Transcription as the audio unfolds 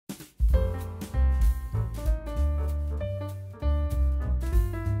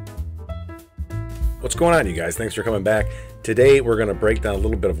What's going on, you guys? Thanks for coming back. Today we're going to break down a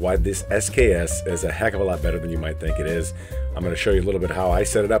little bit of why this SKS is a heck of a lot better than you might think it is. I'm going to show you a little bit how I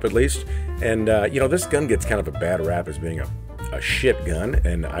set it up, at least. And you know, this gun gets kind of a bad rap as being a shit gun,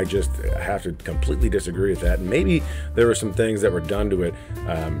 and I just have to completely disagree with that. And maybe there were some things that were done to it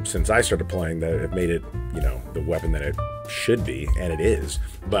since I started playing that have made it, you know, the weapon that it should be, and it is.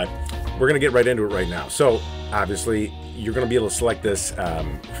 But we're going to get right into it right now. So obviously you're going to be able to select this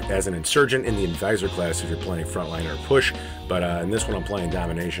as an insurgent in the advisor class if you're playing frontline or push, but in this one I'm playing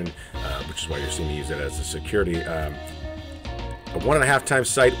domination, which is why you're seeing me use it as a security. A 1.5 times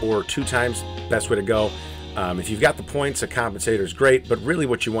sight or 2 times, best way to go. If you've got the points, a compensator is great, but really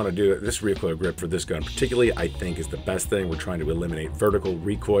what you want to do, this recoil grip for this gun particularly, I think is the best thing. We're trying to eliminate vertical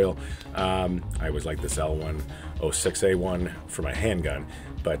recoil. I always like this L106A1 for my handgun,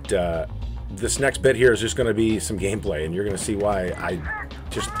 but this next bit here is just going to be some gameplay, and you're going to see why I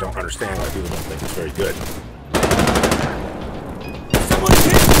just don't understand why people don't think it's very good.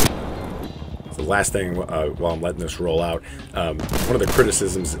 The last thing while I'm letting this roll out, one of the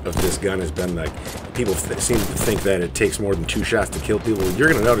criticisms of this gun has been like people seem to think that it takes more than 2 shots to kill people. You're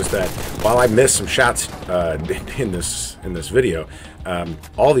going to notice that while I missed some shots in this video,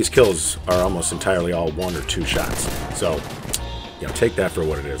 all these kills are almost entirely all 1 or 2 shots. So, you know, take that for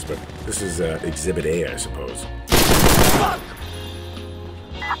what it is. But this is Exhibit A, I suppose.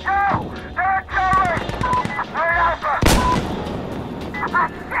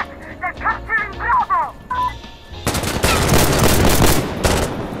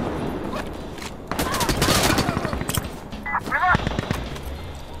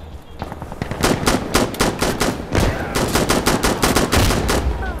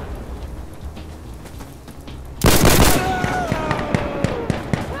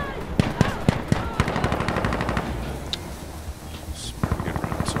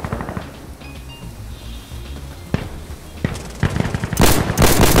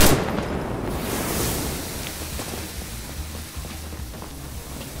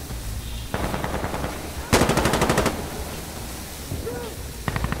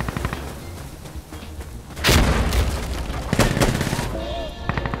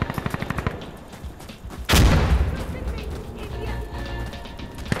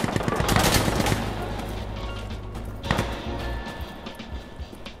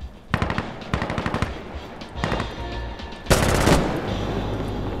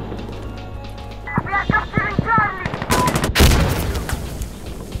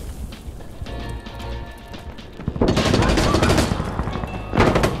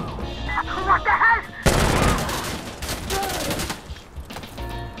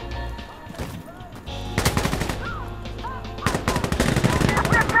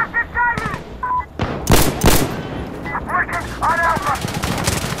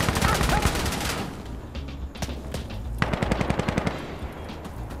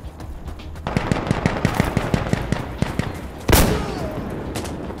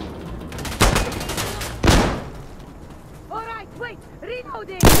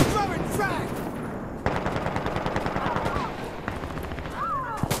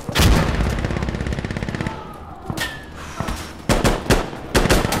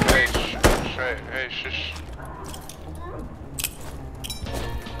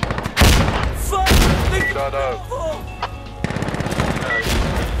 Shut up.